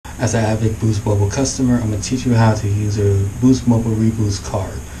As an avid Boostmoble customer, I'm going to teach you how to use a Boostmoble Reboost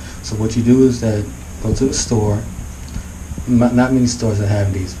card. So what you do is that go to the store. Not many stores that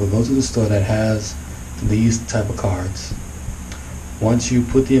have these, but go to the store that has these type of cards. Once you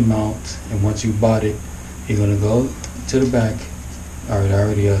put the amount and once you bought it, you're going to go to the back. Alright, I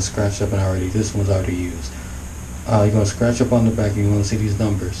already scratched up and this one's already used. You're going to scratch up on the back and you're going to see these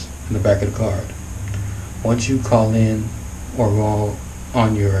numbers in the back of the card. Once you call in or go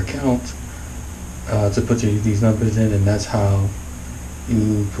on your account to put these numbers in, and that's how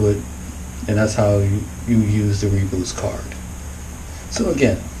you use the Reboost card. So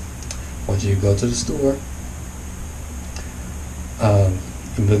again, once you go to the store,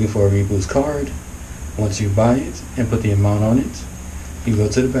 you're looking for a Reboost card. Once you buy it and put the amount on it, you go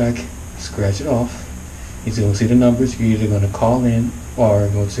to the back, scratch it off. You're going to see the numbers. You're either going to call in or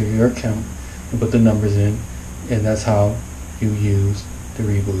go to your account and put the numbers in, and that's how you use the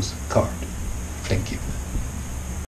Reboost card. Thank you.